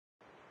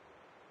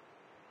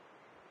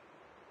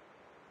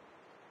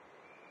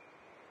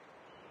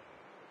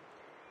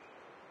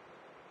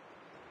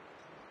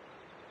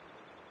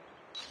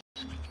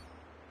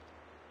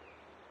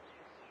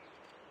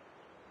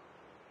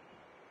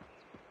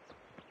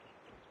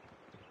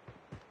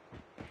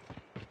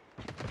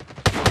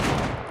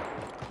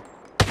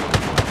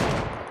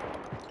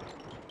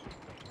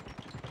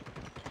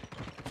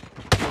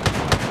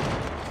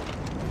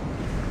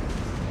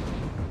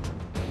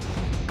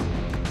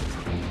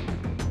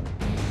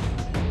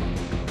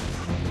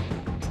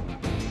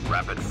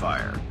Rapid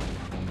fire.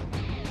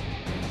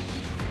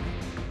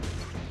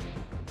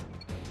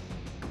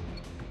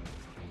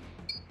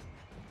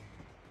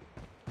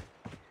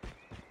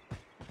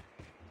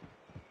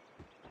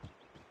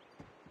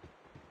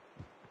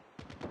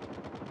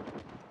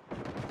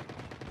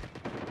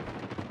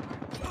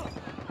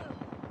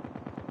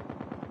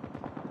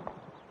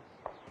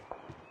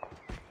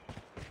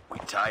 We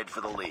tied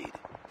for the lead.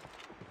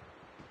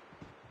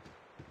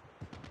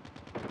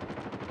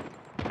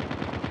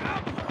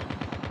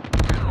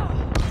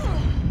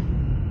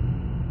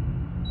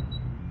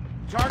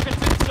 Target's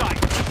in sight.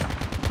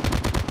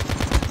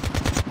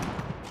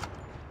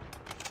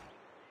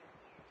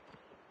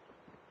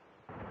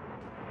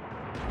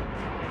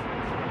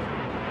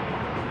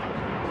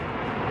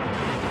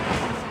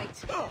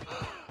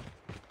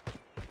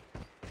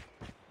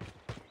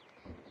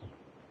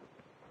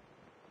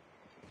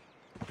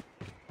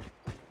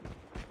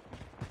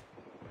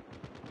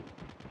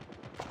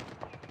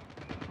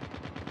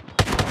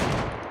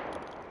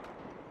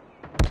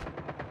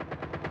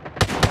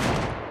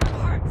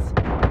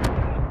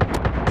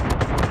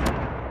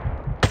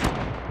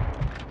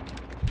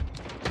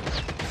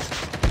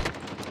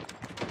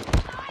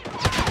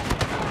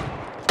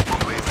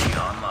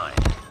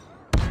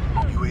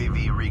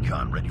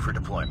 Ready for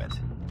deployment.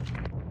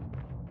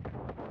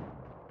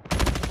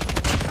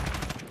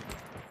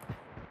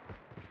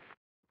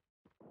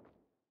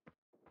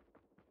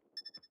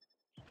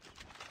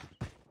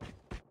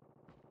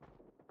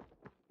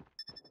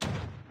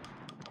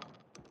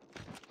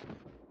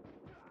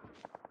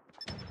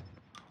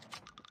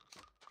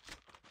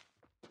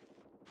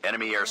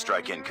 Enemy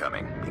airstrike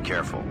incoming. Be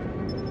careful.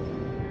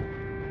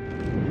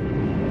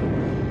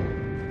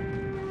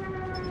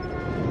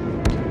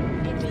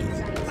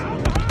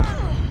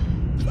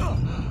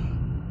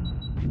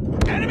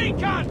 Enemy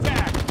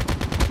contact!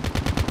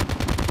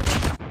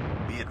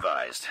 Be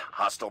advised,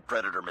 hostile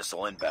Predator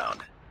missile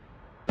inbound.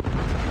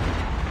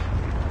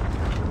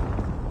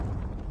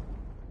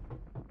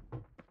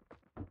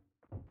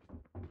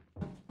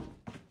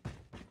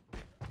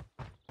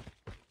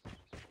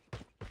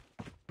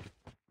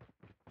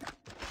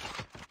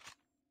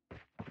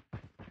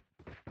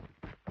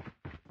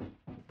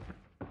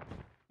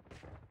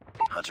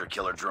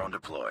 Hunter-killer drone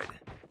deployed.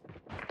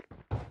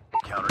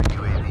 Counter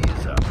UAV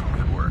is up.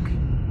 Good work.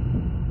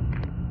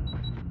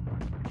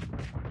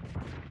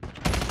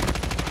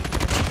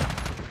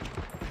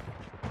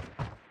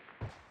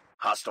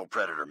 Hostile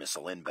Predator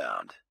missile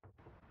inbound.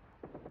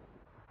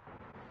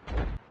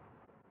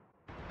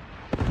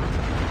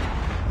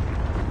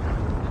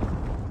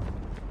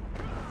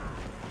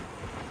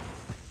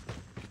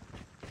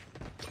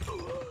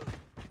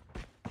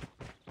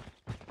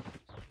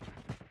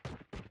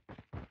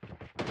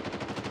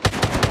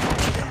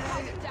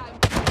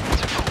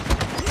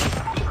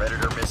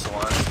 Predator missile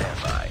on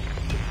standby.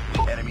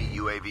 Enemy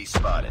UAV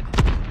spotted.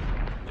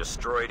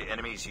 Destroyed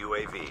enemy's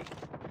UAV.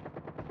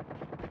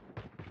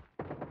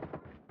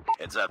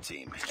 Heads up,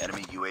 team.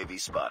 Enemy UAV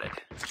spotted.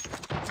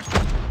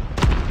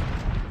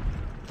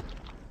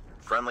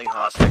 Friendly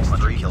hostile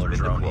hunter-killer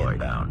drone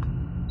inbound.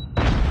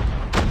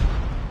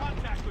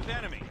 Contact with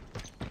enemy.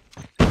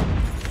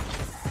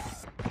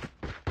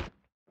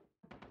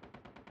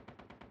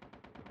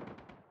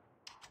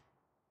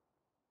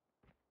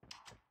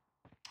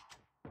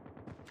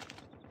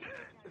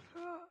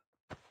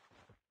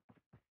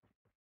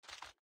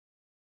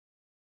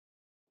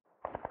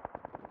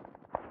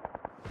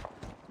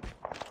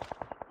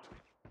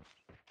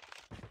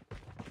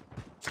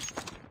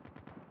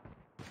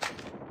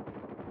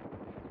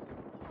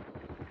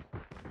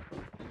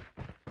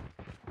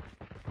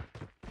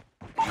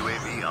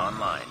 UAV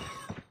online.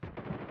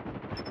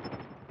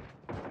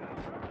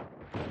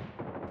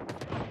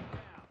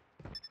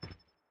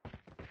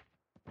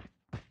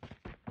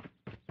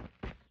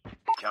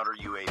 Counter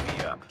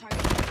UAV up.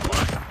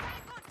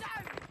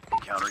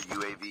 Counter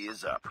UAV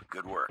is up.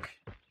 Good work.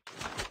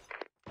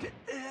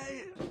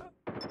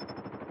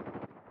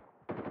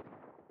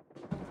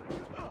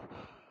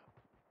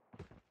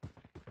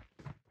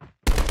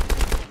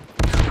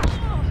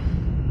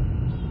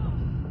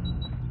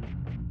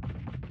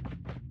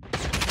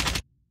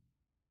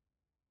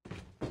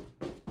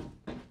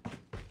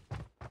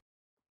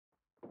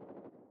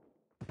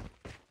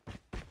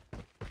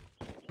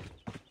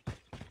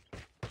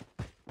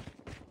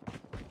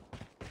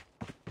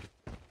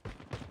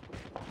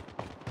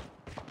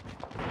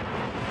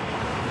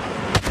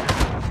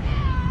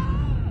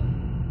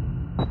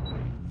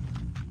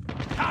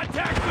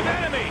 Contact with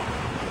enemy!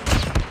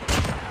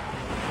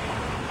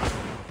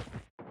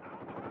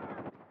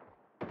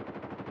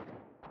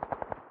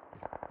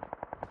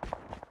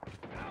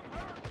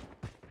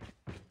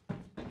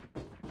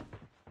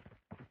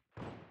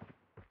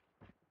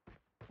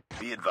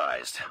 Be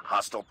advised,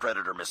 hostile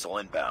Predator missile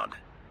inbound.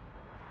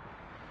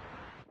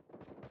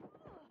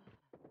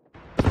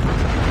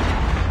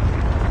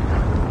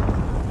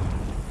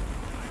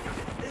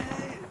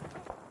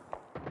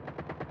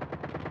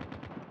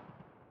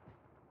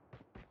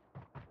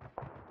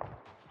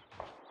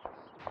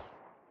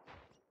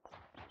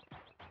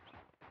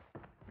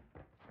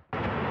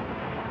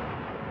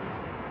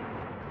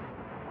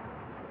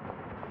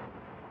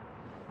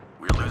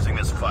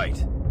 Let's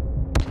fight.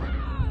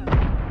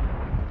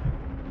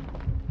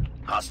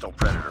 Hostile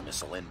Predator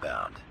missile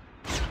inbound.